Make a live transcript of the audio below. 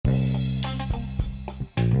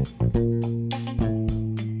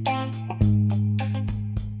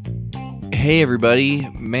Hey everybody,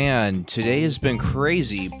 man, today has been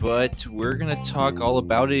crazy, but we're going to talk all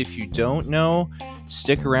about it. If you don't know,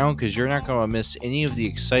 stick around because you're not going to miss any of the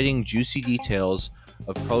exciting, juicy details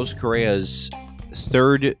of Carlos Correa's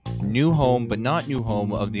third new home, but not new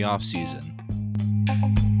home, of the offseason.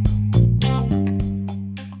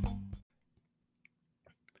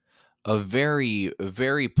 A very,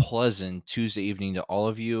 very pleasant Tuesday evening to all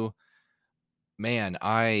of you. Man,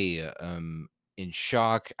 I am in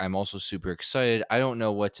shock. I'm also super excited. I don't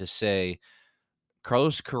know what to say.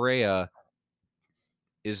 Carlos Correa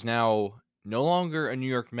is now no longer a New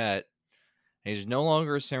York Met. He's no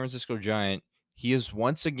longer a San Francisco Giant. He is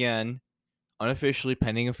once again, unofficially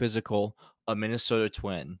pending a physical, a Minnesota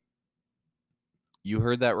Twin. You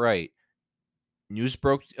heard that right. News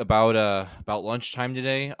broke about lunchtime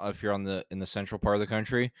today, if you're in the central part of the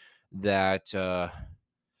country, that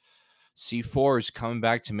C4 is coming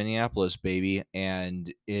back to Minneapolis, baby,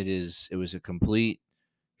 and it was a complete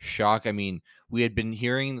shock. I mean, we had been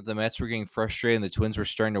hearing that the Mets were getting frustrated and the Twins were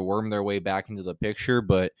starting to worm their way back into the picture,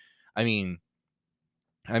 but I mean,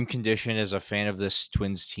 I'm conditioned as a fan of this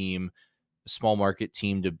Twins team, small market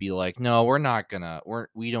team, to be like, no,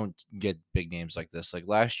 we don't get big names like this. Like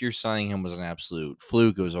last year, signing him was an absolute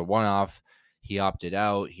fluke. It was a one-off. He opted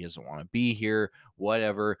out. He doesn't want to be here,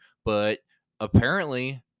 whatever. But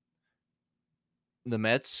apparently, the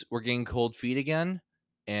Mets were getting cold feet again,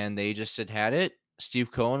 and they just had it.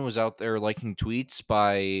 Steve Cohen was out there liking tweets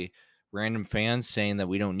by random fans saying that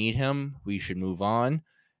we don't need him, we should move on,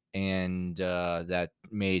 and that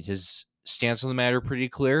made his stance on the matter pretty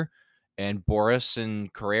clear. And Boris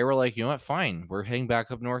and Correa were like, you know what, fine, we're heading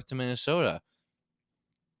back up north to Minnesota.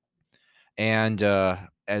 And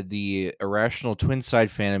the irrational Twin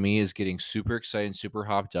side fan of me is getting super excited and super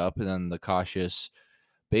hopped up, and then the cautious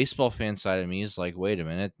baseball fan side of me is like, wait a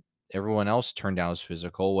minute, everyone else turned down his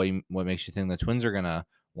physical. What makes you think the Twins are gonna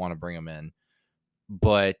want to bring him in?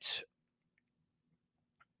 But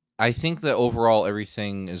I think that overall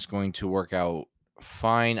everything is going to work out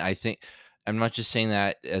fine. I think I'm not just saying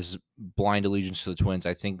that as blind allegiance to the Twins.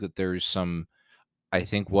 I think that there's some. I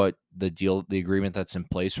think what the agreement that's in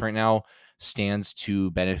place right now stands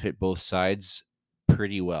to benefit both sides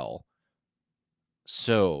pretty well.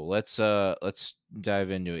 So let's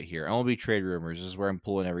dive into it here. MLB trade rumors. This is where I'm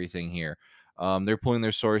pulling everything here. They're pulling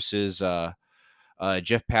their sources.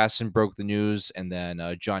 Jeff Passan broke the news, and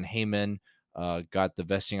then John Heyman got the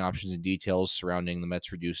vesting options and details surrounding the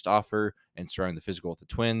Mets' reduced offer and surrounding the physical with the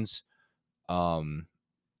Twins.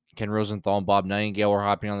 Ken Rosenthal and Bob Nightingale were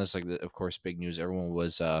hopping on this. Of course, big news. Everyone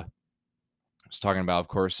was talking about. Of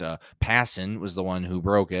course, Passan was the one who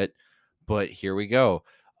broke it, but here we go.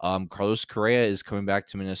 Carlos Correa is coming back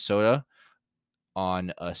to Minnesota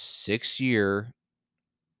on a 6-year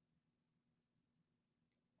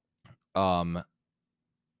um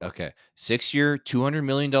 6-year $200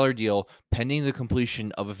 million deal pending the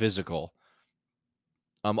completion of a physical.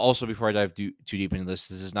 Also, before I dive too deep into this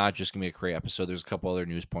is not just gonna be a Correa episode. There's a couple other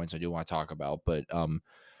news points I do want to talk about, but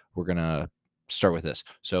we're gonna start with this.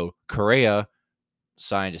 So Correa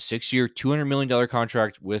signed a 6-year $200 million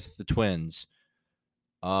contract with the Twins,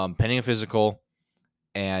 pending a physical.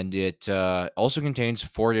 And it also contains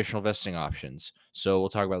 4 additional vesting options. So we'll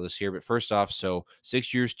talk about this here. But first off, so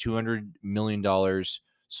 6 years, $200 million.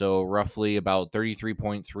 So roughly about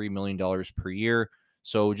 $33.3 million per year.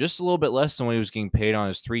 So just a little bit less than what he was getting paid on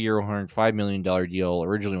his 3-year, $105 million deal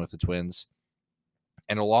originally with the Twins.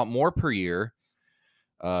 And a lot more per year,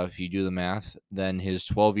 if you do the math, than his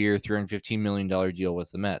 12-year, $315 million deal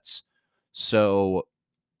with the Mets. So,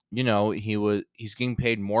 he's getting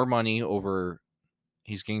paid more money over.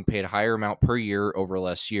 He's getting paid a higher amount per year over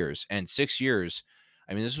less years. And 6 years,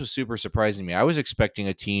 I mean, this was super surprising to me. I was expecting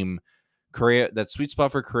a team, Correa, that sweet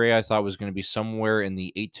spot for Correa, I thought was going to be somewhere in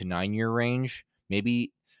the 8 to 9 year range.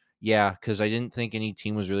 Maybe, yeah, because I didn't think any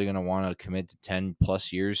team was really going to want to commit to 10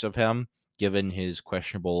 plus years of him, given his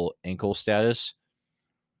questionable ankle status.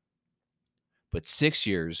 But 6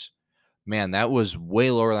 years, man, that was way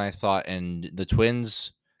lower than I thought. And the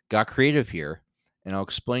Twins got creative here. And I'll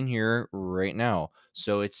explain here right now.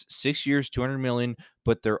 So it's 6 years, 200 million,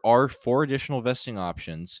 but there are 4 additional vesting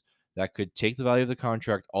options that could take the value of the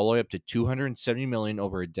contract all the way up to 270 million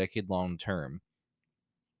over a decade-long term.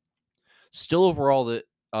 Still, overall,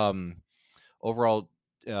 uh,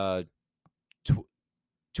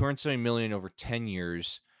 270 million over 10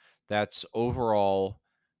 years. That's overall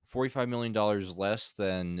 $45 million less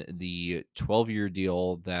than the 12-year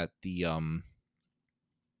deal that the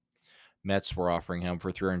Mets were offering him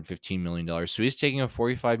for $315 million. So he's taking a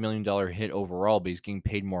 $45 million hit overall, but he's getting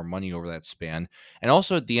paid more money over that span. And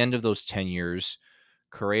also at the end of those 10 years,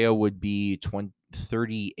 Correa would be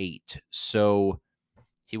 38. So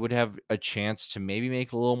he would have a chance to maybe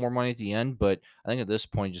make a little more money at the end. But I think at this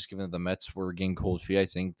point, just given that the Mets were getting cold feet, I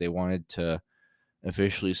think they wanted to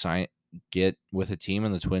officially get with a team,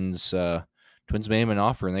 and the Twins made him an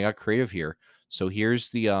offer, and they got creative here. So here's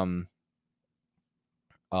the um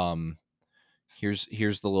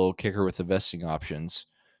here's the little kicker with the vesting options.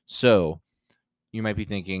 So you might be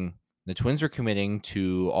thinking the Twins are committing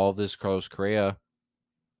to all of this Carlos Correa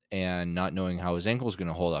and not knowing how his ankle is going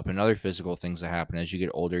to hold up, and other physical things that happen as you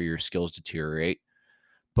get older, your skills deteriorate.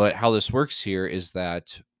 But how this works here is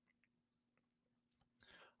that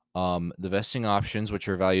the vesting options, which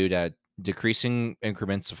are valued at decreasing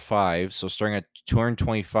increments of 5, so starting at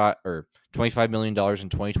 225 or $25 million in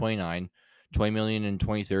 2029, 20 million in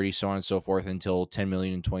 2030, so on and so forth until 10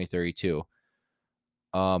 million in 2032.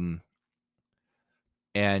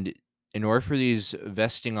 And in order for these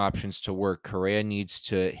vesting options to work, Correa needs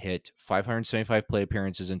to hit 575 play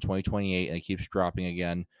appearances in 2028, and it keeps dropping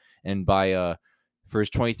again. And for his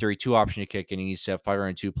 2032 option to kick in, he needs to have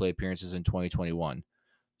 502 play appearances in 2021.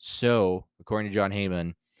 So, according to John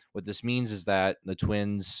Heyman, what this means is that the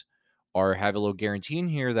Twins have a little guarantee in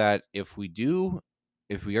here that if we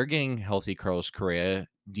are getting healthy Carlos Correa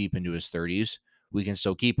deep into his 30s, we can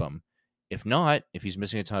still keep him. If not, if he's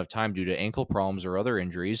missing a ton of time due to ankle problems or other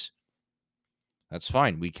injuries, that's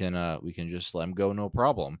fine. We can just let him go, no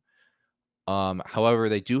problem. However,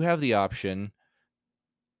 they do have the option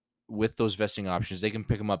with those vesting options. They can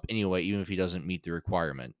pick him up anyway, even if he doesn't meet the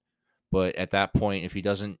requirement. But at that point, if he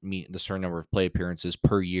doesn't meet the certain number of play appearances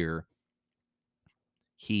per year,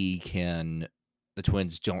 the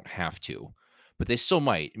Twins don't have to. But they still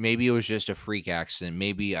might. Maybe it was just a freak accident.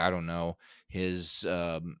 Maybe, I don't know, his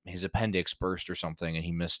appendix burst or something and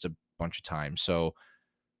he missed a bunch of time. So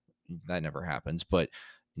that never happens, but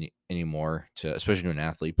anymore, especially to an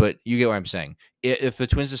athlete. But you get what I'm saying. If the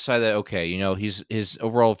Twins decide that, okay, his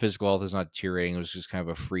overall physical health is not deteriorating, it was just kind of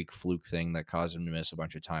a freak fluke thing that caused him to miss a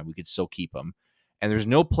bunch of time, we could still keep him. And there's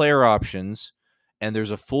no player options, and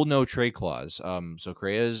there's a full no trade clause. So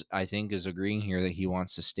Correa, I think, is agreeing here that he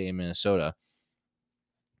wants to stay in Minnesota.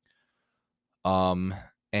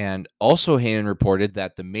 And also Heyman reported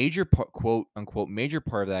that the major quote unquote major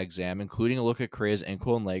part of that exam, including a look at Correa's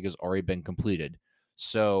ankle and leg, has already been completed.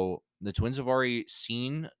 So the Twins have already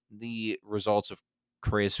seen the results of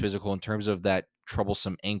Correa's physical in terms of that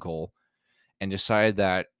troublesome ankle and decided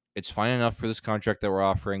that it's fine enough for this contract that we're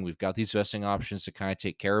offering. We've got these vesting options to kind of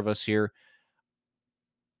take care of us here.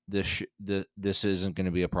 This isn't going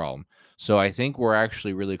to be a problem. So I think we're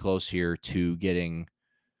actually really close here to getting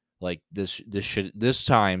this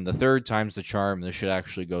time, the third time's the charm. This should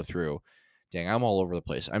actually go through. Dang, I'm all over the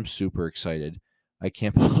place. I'm super excited. I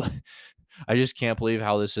can't believe, I just can't believe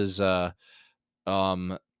how this is how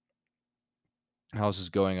this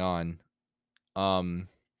is going on.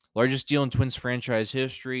 Largest deal in Twins franchise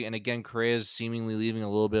history, and again, Correa's seemingly leaving a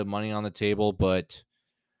little bit of money on the table, but at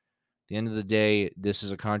the end of the day, this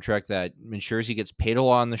is a contract that ensures he gets paid a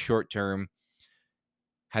lot in the short term,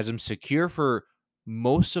 has him secure for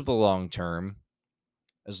most of the long term,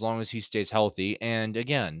 as long as he stays healthy. And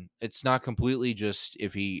again, it's not completely just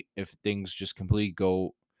if things just completely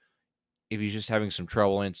go, if he's just having some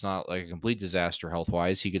trouble and it's not like a complete disaster health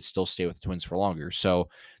wise, he could still stay with the Twins for longer. So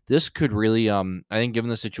this could really, I think,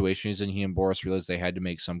 given the situation he's in, he and Boris realized they had to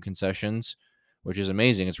make some concessions, which is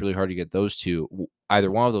amazing. It's really hard to get those two,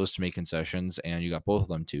 either one of those, to make concessions, and you got both of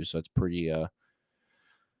them too. So it's pretty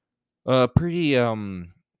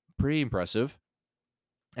impressive.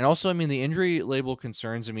 And also, I mean, the injury label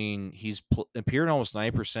concerns, I mean, he's appeared in almost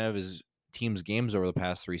 90% of his team's games over the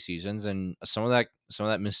past 3 seasons, and some of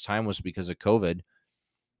that missed time was because of COVID.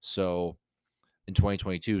 So in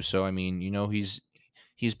 2022, so I mean,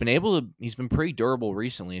 he's been pretty durable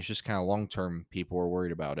recently. It's just kind of long term people are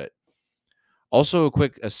worried about it. Also, a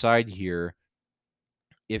quick aside here,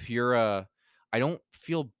 if you're I don't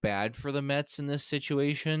feel bad for the Mets in this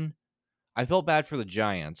situation. I felt bad for the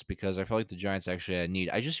Giants because I felt like the Giants actually had a need.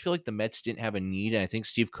 I just feel like the Mets didn't have a need, and I think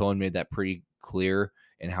Steve Cohen made that pretty clear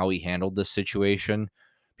in how he handled this situation.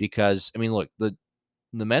 Because, I mean, look, the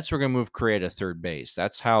Mets were going to move Correa to third base.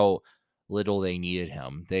 That's how little they needed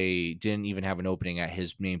him. They didn't even have an opening at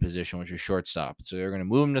his main position, which is shortstop. So they're going to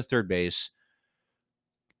move him to third base.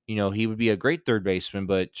 He would be a great third baseman,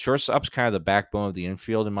 but shortstop's kind of the backbone of the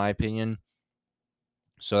infield, in my opinion.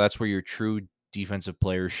 So that's where your true defensive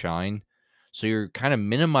players shine. So you're kind of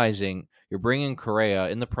minimizing. You're bringing Correa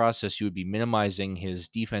in the process. You would be minimizing his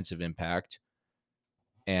defensive impact,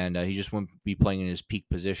 and he just wouldn't be playing in his peak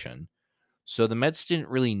position. So the Mets didn't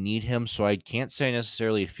really need him. So I can't say I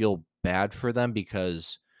necessarily feel bad for them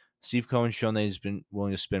because Steve Cohen's shown that he's been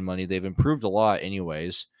willing to spend money. They've improved a lot,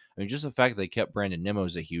 anyways. I mean, just the fact that they kept Brandon Nimmo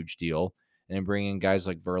is a huge deal, and then bringing in guys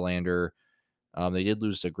like Verlander. They did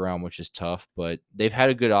lose the ground, which is tough, but they've had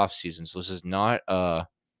a good offseason. So this is not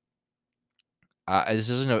this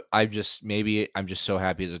isn't a. I just maybe I'm just so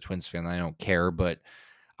happy as a Twins fan that I don't care, but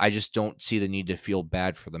I just don't see the need to feel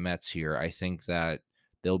bad for the Mets here. I think that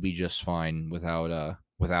they'll be just fine without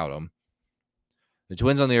him. The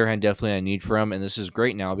Twins, on the other hand, definitely a need for him, and this is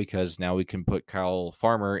great now because now we can put Kyle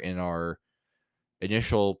Farmer in our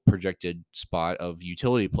initial projected spot of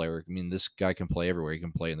utility player. I mean, this guy can play everywhere. He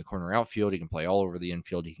can play in the corner outfield. He can play all over the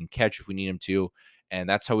infield. He can catch if we need him to, and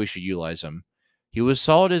that's how we should utilize him. He was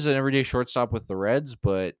solid as an everyday shortstop with the Reds,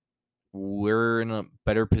 but we're in a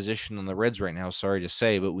better position than the Reds right now. Sorry to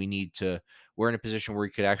say, but we're in a position where we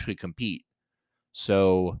could actually compete.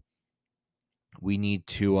 So we need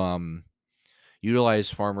to utilize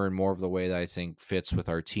Farmer in more of the way that I think fits with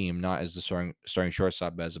our team, not as the starting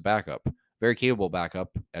shortstop, but as a backup. Very capable backup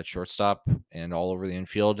at shortstop and all over the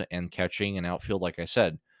infield and catching and outfield, like I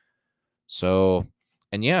said. So,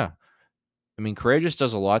 and yeah, I mean, Correa just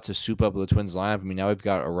does a lot to soup up the Twins lineup. I mean, now we've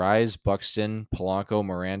got Arise, Buxton, Polanco,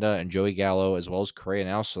 Miranda, and Joey Gallo, as well as Correa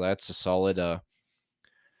now. So that's a solid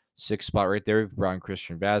sixth spot right there. We've brought in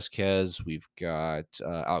Christian Vasquez. We've got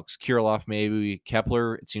Alex Kirilloff, maybe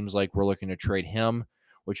Kepler. It seems like we're looking to trade him,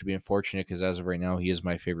 which would be unfortunate because as of right now, he is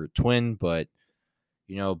my favorite Twin. But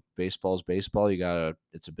baseball's baseball.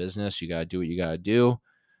 It's a business. You gotta do what you gotta do.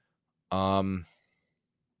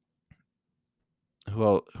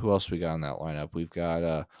 Who else we got in that lineup? We've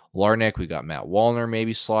got Larnick. We got Matt Wallner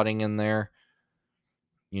maybe slotting in there.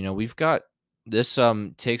 We've got this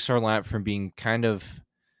takes our lineup from being kind of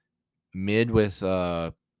mid with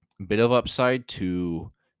a bit of upside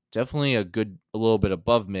to definitely a little bit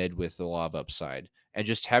above mid with a lot of upside. And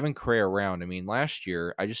just having Correa around, I mean, last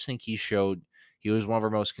year, I just think he showed he was one of our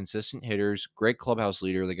most consistent hitters, great clubhouse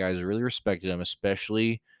leader. The guys really respected him,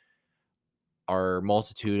 especially our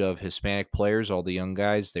multitude of Hispanic players, all the young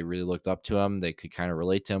guys. They really looked up to him. They could kind of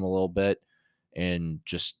relate to him a little bit in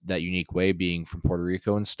just that unique way, being from Puerto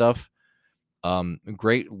Rico and stuff.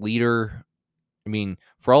 Great leader. I mean,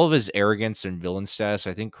 for all of his arrogance and villain status,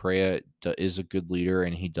 I think Correa is a good leader,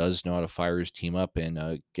 and he does know how to fire his team up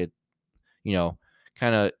and get,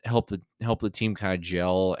 kind of help the team kind of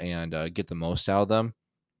gel and get the most out of them.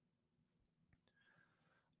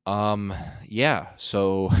 Yeah.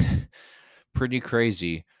 So pretty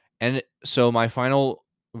crazy. And so my final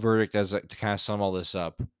verdict, to kind of sum all this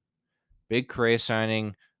up, big Correa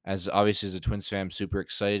signing. As obviously as a Twins fan, I'm super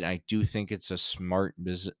excited. I do think it's a smart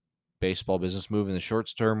baseball business move in the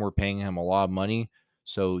short term. We're paying him a lot of money,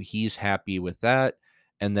 so he's happy with that.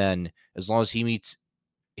 And then as long as he meets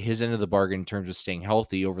his end of the bargain in terms of staying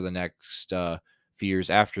healthy over the next few years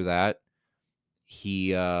after that,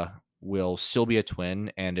 he will still be a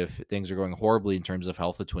Twin. And if things are going horribly in terms of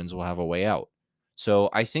health, the Twins will have a way out. So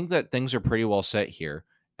I think that things are pretty well set here.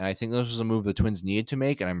 And I think this was a move the Twins needed to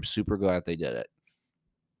make, and I'm super glad they did it.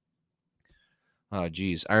 Oh,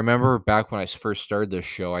 geez. I remember back when I first started this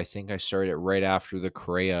show, I think I started it right after the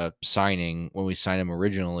Correa signing when we signed him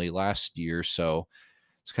originally last year. So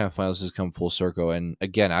it's kind of fun. This has come full circle. And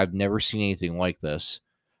again, I've never seen anything like this.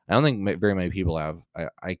 I don't think very many people have.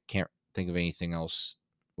 I can't think of anything else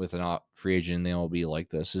with an free agent in the MLB like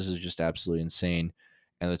this. This is just absolutely insane.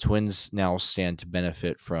 And the Twins now stand to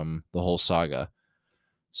benefit from the whole saga.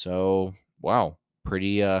 So, wow.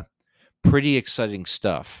 Pretty exciting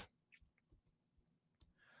stuff.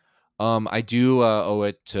 I do owe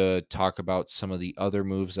it to talk about some of the other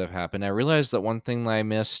moves that have happened. I realized that one thing that I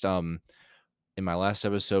missed in my last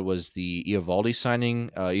episode was the Eovaldi signing.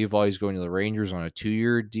 Eovaldi's going to the Rangers on a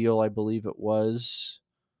 2-year deal, I believe it was.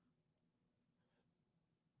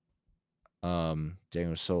 Dang,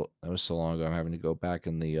 that was so long ago. I'm having to go back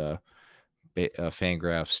in the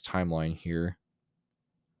Fangraphs timeline here.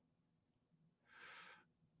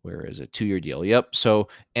 Where is it? 2-year deal. Yep. So,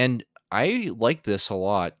 and I like this a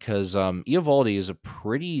lot because Eovaldi is a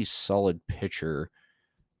pretty solid pitcher.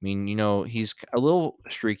 I mean, he's a little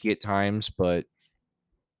streaky at times, but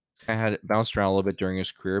kind of had it bounced around a little bit during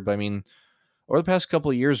his career. But I mean, over the past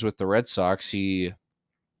couple of years with the Red Sox,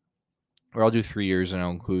 or I'll do 3 years and I'll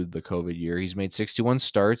include the COVID year. He's made 61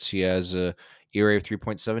 starts. He has a ERA of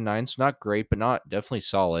 3.79, so not great, but not definitely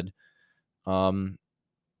solid.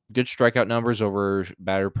 Good strikeout numbers over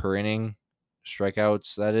batter per inning,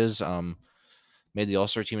 strikeouts, that is. made the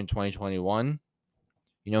All-Star team in 2021.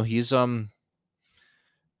 He's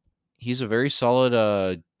a very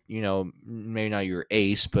solid maybe not your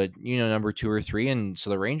ace, but number 2 or 3. And so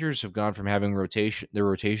the Rangers have gone from having their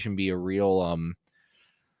rotation be a real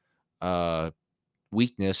uh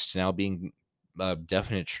weakness to now being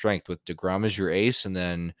definite strength, with DeGrom as your ace, and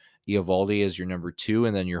then Eovaldi as your number 2,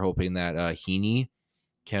 and then you're hoping that Heaney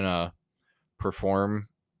can perform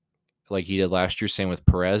like he did last year. Same with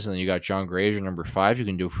Perez, and then you got John Gray as your number 5. You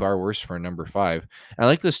can do far worse for a number 5. And I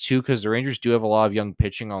like this too because the Rangers do have a lot of young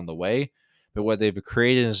pitching on the way, but what they've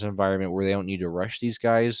created is an environment where they don't need to rush these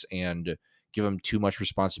guys and give them too much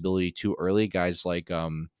responsibility too early. Guys like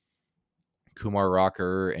Kumar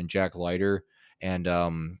Rocker and Jack Leiter, and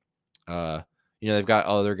they've got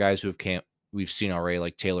other guys we've seen already,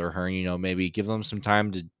 like Taylor Hearn. Maybe give them some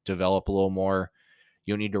time to develop a little more.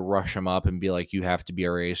 You don't need to rush them up and be like, you have to be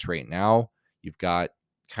our ace right now. You've got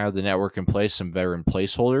kind of the network in place, some veteran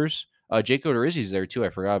placeholders. Jake Odorizzi's there too. I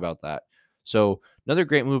forgot about that. So another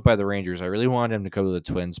great move by the Rangers. I really wanted him to go to the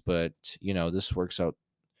Twins, but this works out.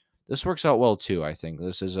 This works out well too. I think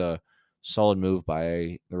this is a solid move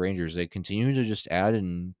by the Rangers. They continue to just add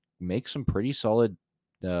and make some uh, pretty solid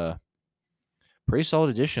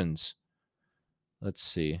additions. Let's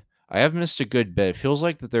see. I have missed a good bit. It feels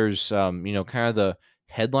like that there's kind of the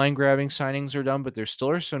headline grabbing signings are done, but there still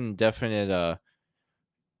are some definite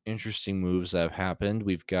interesting moves that have happened.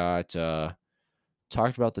 We've got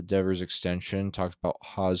talked about the Devers extension, talked about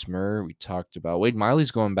Hosmer, we talked about Wade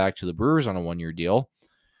Miley's going back to the Brewers on a 1-year deal.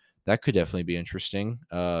 That could definitely be interesting.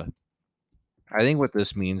 I think what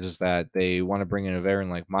this means is that they want to bring in a veteran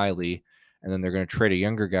like Miley, and then they're going to trade a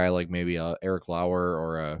younger guy like maybe Eric Lauer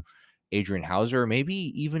or Adrian Hauser, or maybe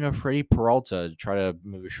even a Freddie Peralta to try to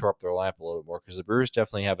maybe shore up their lineup a little bit more, because the Brewers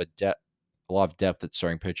definitely have a lot of depth at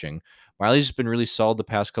starting pitching. Miley's been really solid the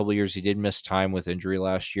past couple of years. He did miss time with injury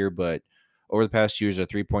last year, but over the past years, a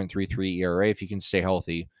 3.33 ERA, if he can stay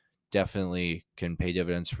healthy, definitely can pay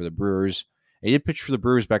dividends for the Brewers. He did pitch for the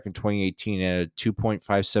Brewers back in 2018 at a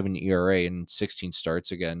 2.57 ERA in 16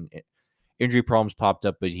 starts. Again, injury problems popped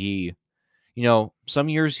up, but some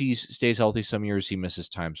years he stays healthy, some years he misses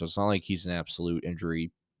time. So it's not like he's an absolute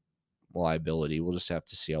injury liability. We'll just have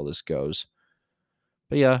to see how this goes.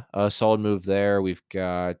 But yeah, a solid move there. We've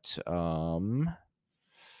got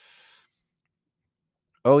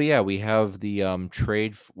we have the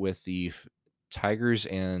trade with the Tigers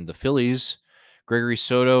and the Phillies. Gregory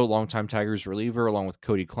Soto, longtime Tigers reliever, along with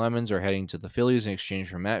Cody Clemens, are heading to the Phillies in exchange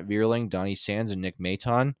for Matt Vierling, Donnie Sands, and Nick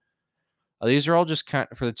Maton. These are all just kind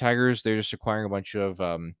of, for the Tigers, they're just acquiring a bunch of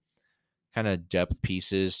kind of depth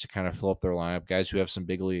pieces to kind of fill up their lineup. Guys who have some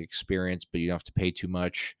big league experience, but you don't have to pay too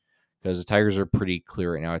much, because the Tigers are pretty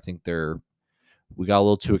clear right now. I think we got a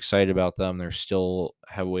little too excited about them. They're still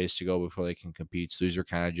have ways to go before they can compete. So these are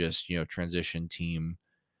kind of just, transition team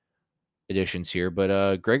additions here.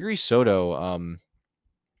 But Gregory Soto,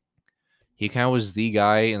 he kind of was the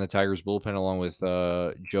guy in the Tigers bullpen along with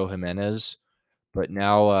Joe Jimenez. But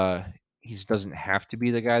now he doesn't have to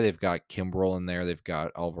be the guy. They've got Kimbrel in there. They've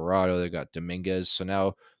got Alvarado. They've got Dominguez. So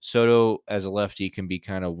now Soto as a lefty can be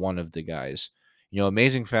kind of one of the guys.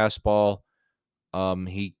 Amazing fastball.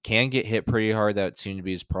 He can get hit pretty hard. That seemed to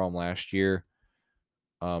be his problem last year.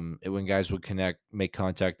 When guys would make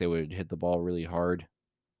contact, they would hit the ball really hard.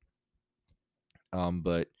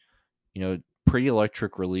 But pretty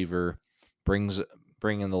electric reliever,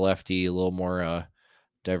 bringing the lefty a little more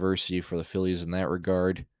diversity for the Phillies in that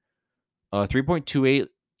regard. 3.28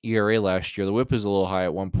 ERA last year. The WHIP is a little high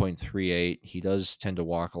at 1.38. He does tend to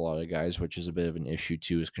walk a lot of guys, which is a bit of an issue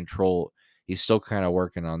too. His control, he's still kind of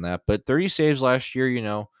working on that. But 30 saves last year,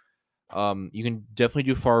 you can definitely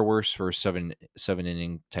do far worse for a seven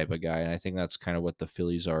inning type of guy, and I think that's kind of what the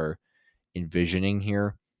Phillies are envisioning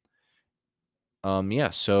here.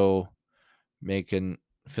 So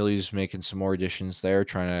Phillies making some more additions there,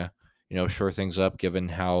 trying to shore things up, given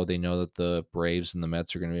how they know that the Braves and the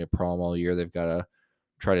Mets are going to be a problem all year. They've got to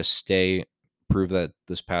try to prove that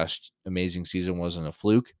this past amazing season wasn't a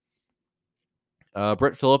fluke.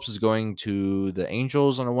 Brett Phillips is going to the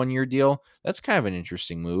Angels on a 1-year deal. That's kind of an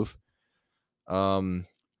interesting move.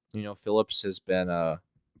 Phillips has been a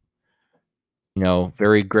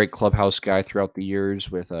very great clubhouse guy throughout the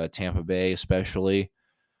years with Tampa Bay, especially.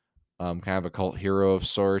 Kind of a cult hero of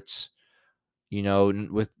sorts.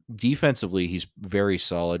 With defensively, he's very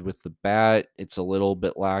solid. With the bat, it's a little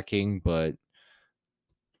bit lacking, but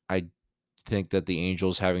I think that the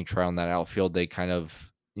Angels, having tried on that outfield, they kind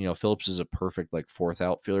of, Phillips is a perfect like fourth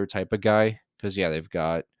outfielder type of guy, because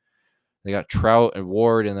they got Trout and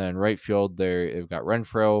Ward, and then right field they've got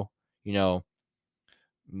Renfroe.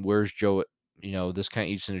 Where's Joe This kind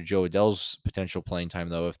of eats into Joe Adell's potential playing time,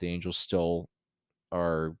 though, if the Angels still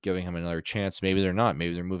are giving him another chance. Maybe they're not.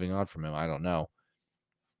 Maybe they're moving on from him. I don't know.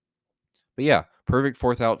 But yeah, perfect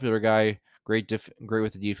fourth outfielder guy. Great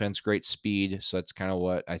with the defense, great speed. So that's kind of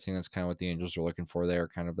what I think. That's kind of what the Angels are looking for there.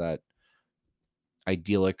 Kind of that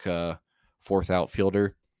idyllic fourth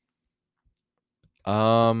outfielder.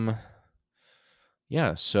 Yeah.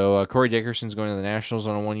 So Corey Dickerson's going to the Nationals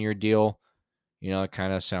on a 1-year deal. It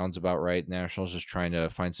kind of sounds about right. Nationals just trying to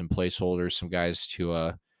find some placeholders, some guys to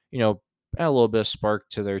add a little bit of spark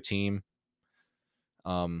to their team.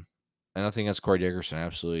 I don't think that's Corey Dickerson. I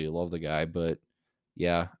absolutely love the guy, but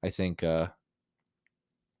yeah, I think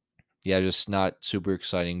just not super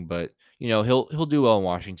exciting. But he'll do well in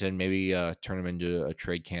Washington. Maybe turn him into a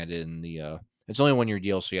trade candidate in the. It's only a 1-year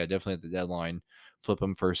deal, so yeah, definitely at the deadline, flip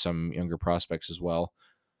him for some younger prospects as well.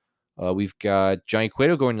 We've got Johnny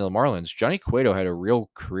Cueto going to the Marlins. Johnny Cueto had a real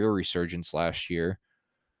career resurgence last year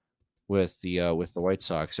with the White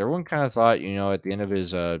Sox. Everyone kind of thought, at the end of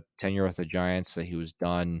his tenure with the Giants that he was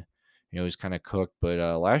done. He's kind of cooked. But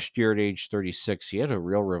last year at age 36, he had a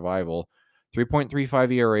real revival.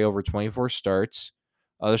 3.35 ERA over 24 starts.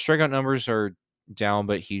 The strikeout numbers are down,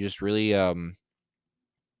 but he just really,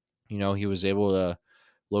 he was able to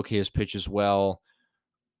locate his pitches well.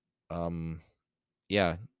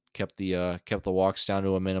 Yeah, kept the walks down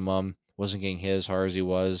to a minimum. Wasn't getting hit as hard as he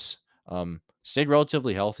was. Stayed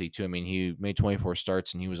relatively healthy too. I mean, he made 24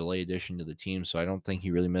 starts and he was a late addition to the team, so I don't think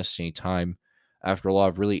he really missed any time after a lot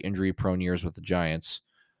of really injury-prone years with the Giants.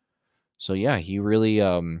 So yeah, he really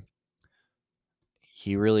got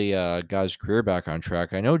his career back on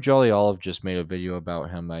track. I know Jolly Olive just made a video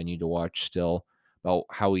about him I need to watch still about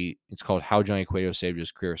it's called How Johnny Cueto Saved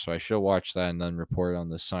His Career. So I should watch that and then report on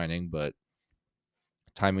this signing, but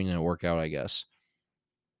timing didn't work out, I guess.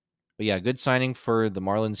 But yeah, good signing for the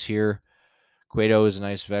Marlins here. Cueto is a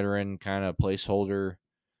nice veteran, kind of placeholder.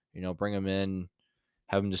 Bring him in,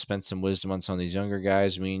 have him dispense some wisdom on some of these younger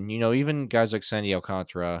guys. I mean, even guys like Sandy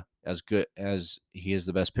Alcantara, as good as he is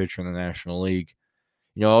the best pitcher in the National League,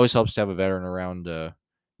 it always helps to have a veteran around to,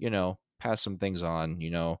 pass some things on,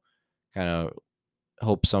 kind of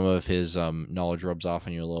hope some of his knowledge rubs off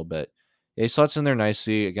on you a little bit. Yeah, he slots in there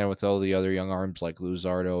nicely again with all the other young arms like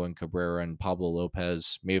Luzardo and Cabrera and Pablo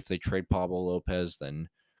Lopez. Maybe if they trade Pablo Lopez, then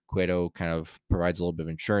Cueto kind of provides a little bit of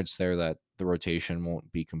insurance there that the rotation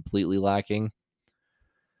won't be completely lacking.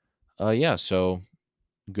 Yeah, so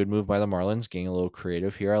good move by the Marlins, getting a little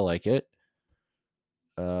creative here. I like it.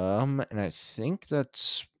 And I think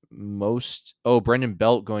that's most. Oh, Brendan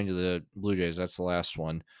Belt going to the Blue Jays. That's the last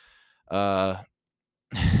one. Uh,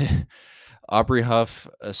 Aubrey Huff,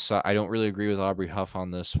 I don't really agree with Aubrey Huff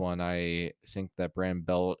on this one. I think that Brandon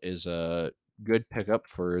Belt is a good pickup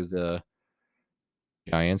for the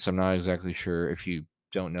Giants. I'm not exactly sure if you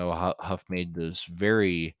don't know how Huff made this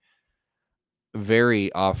very,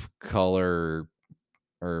 very off color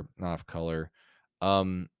or not off color,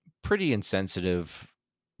 pretty insensitive,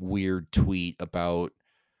 weird tweet about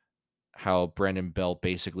how Brandon Belt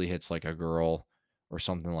basically hits like a girl or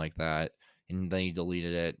something like that, and then he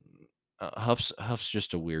deleted it. Huff's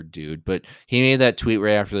just a weird dude, but he made that tweet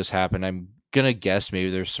right after this happened. I'm gonna guess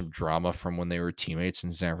maybe there's some drama from when they were teammates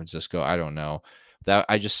in San Francisco. I don't know.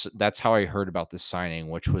 That's how I heard about this signing,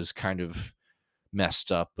 which was kind of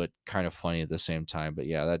messed up, but kind of funny at the same time. But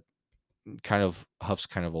yeah, that kind of Huff's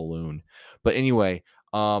kind of a loon. But anyway,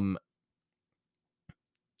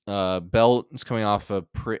 Belt is coming off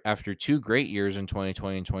after 2 great years in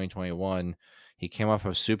 2020 and 2021. He came off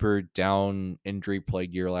a super down injury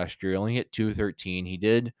plagued year last year. He only hit 213. He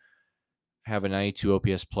did have a 92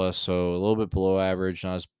 OPS plus, so a little bit below average,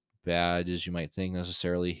 not as bad as you might think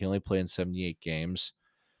necessarily. He only played in 78 games.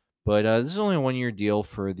 But this is only a 1-year deal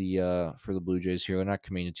for the Blue Jays here. They're not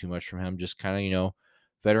committing too much from him. Just kind of,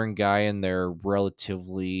 veteran guy in their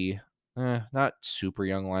relatively not super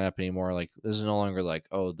young lineup anymore. Like this is no longer like,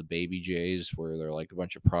 oh, the baby Jays where they're like a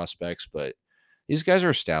bunch of prospects, but these guys are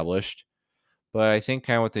established. But I think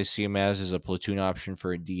kind of what they see him as is a platoon option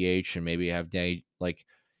for a DH and maybe have Danny, like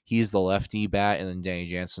he's the lefty bat and then Danny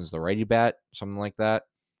Jansen's the righty bat, something like that.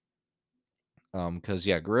 Because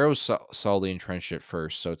yeah, Guerrero's solidly entrenched at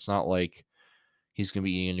first, so it's not like he's going to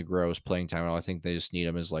be eating into Guerrero's playing time at all. I think they just need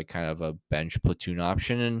him as like kind of a bench platoon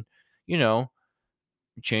option and,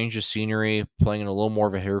 change the scenery, playing in a little more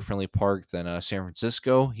of a hitter-friendly park than San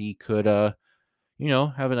Francisco. He could, have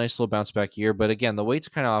a nice little bounce back year. But again, the weight's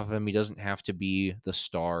kind of off of him. He doesn't have to be the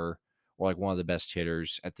star or like one of the best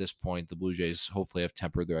hitters at this point. The Blue Jays hopefully have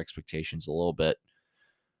tempered their expectations a little bit.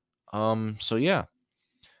 So yeah.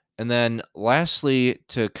 And then lastly,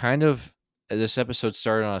 to kind of this episode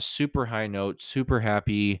started on a super high note, super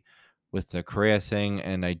happy with the Correa thing,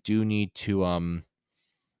 and I do need to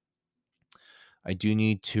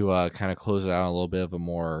kind of close it out on a little bit of a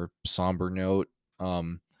more somber note.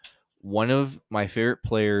 One of my favorite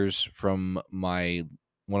players from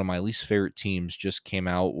one of my least favorite teams just came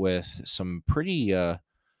out with some pretty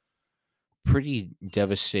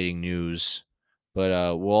devastating news,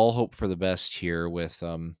 but we'll all hope for the best here with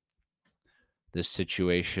this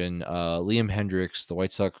situation. Liam Hendriks, the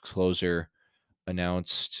White Sox closer,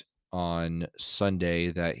 announced on Sunday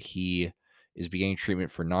that he is beginning treatment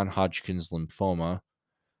for non-Hodgkin's lymphoma.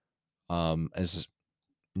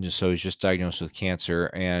 So he's just diagnosed with cancer,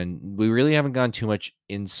 and we really haven't gotten too much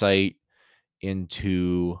insight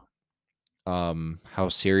into how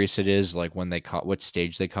serious it is, like when they caught, what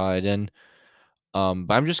stage they caught it in. But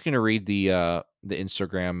I'm just gonna read the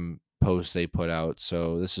Instagram post they put out.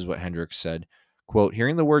 So this is what Hendricks said: "Quote: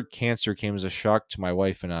 Hearing the word cancer came as a shock to my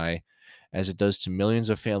wife and I, as it does to millions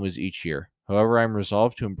of families each year. However, I'm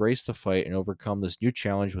resolved to embrace the fight and overcome this new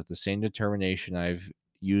challenge with the same determination I've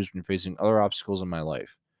used when facing other obstacles in my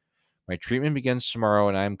life. My treatment begins tomorrow,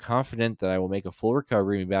 and I am confident that I will make a full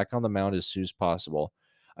recovery and be back on the mound as soon as possible.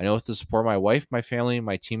 I know with the support of my wife, my family,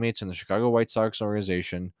 my teammates, and the Chicago White Sox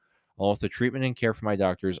organization, along with the treatment and care from my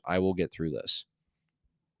doctors, I will get through this."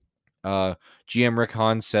 GM Rick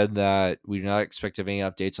Hahn said that we do not expect to have any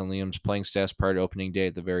updates on Liam's playing status prior to opening day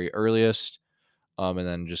at the very earliest. And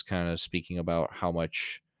then just kind of speaking about how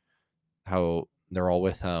they're all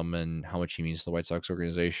with him and how much he means to the White Sox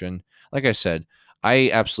organization. Like I said,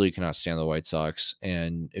 I absolutely cannot stand the White Sox.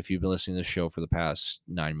 And if you've been listening to this show for the past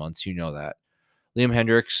 9 months, you know that. Liam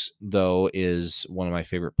Hendriks, though, is one of my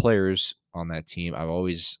favorite players on that team. I've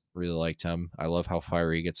always really liked him. I love how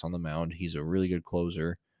fiery he gets on the mound. He's a really good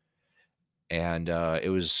closer. And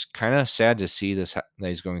it was kind of sad to see that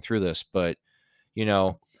he's going through this. But, you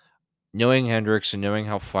know, knowing Hendricks and knowing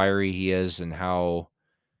how fiery he is and how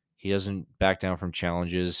he doesn't back down from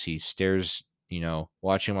challenges, he stares,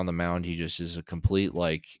 watching him on the mound, he just is a complete,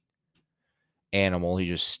 animal. He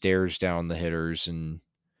just stares down the hitters and,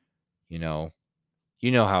 you know,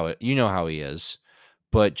 you know how he is.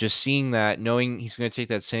 But just seeing that, knowing he's going to take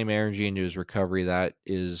that same energy into his recovery, that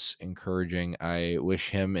is encouraging. I wish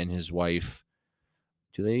him and his wife,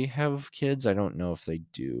 do they have kids? I don't know if they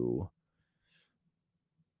do.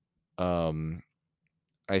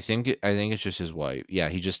 I think it's just his wife. Yeah,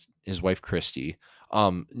 his wife Christy.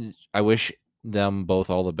 I wish them both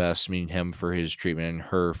all the best. I mean, him for his treatment and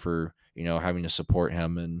her for having to support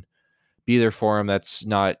him and be there for him. That's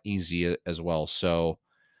not easy as well. So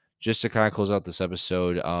just to kind of close out this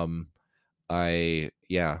episode, Liam, I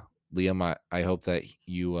hope that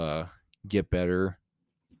you get better.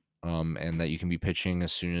 And that you can be pitching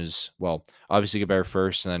as soon as, well, obviously get better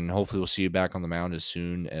first, and then hopefully we'll see you back on the mound as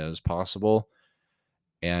soon as possible.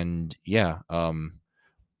 And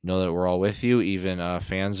know that we're all with you, even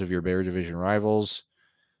fans of your Bear Division rivals.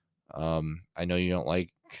 I know you don't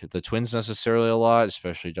like the Twins necessarily a lot,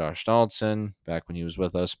 especially Josh Donaldson back when he was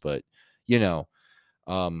with us, but all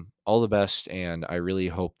the best, and I really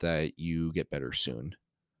hope that you get better soon.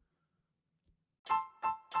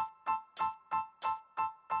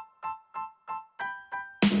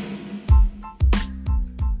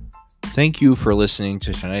 Thank you for listening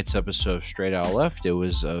to tonight's episode of Straight Out Left. It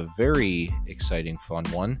was a very exciting, fun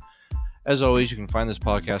one. As always, you can find this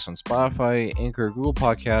podcast on Spotify, Anchor, Google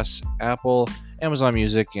Podcasts, Apple, Amazon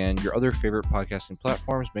Music, and your other favorite podcasting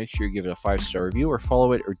platforms. Make sure you give it a 5-star review or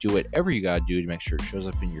follow it or do whatever you gotta do to make sure it shows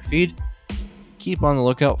up in your feed. Keep on the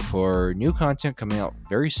lookout for new content coming out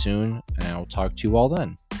very soon, and I'll talk to you all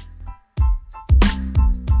then.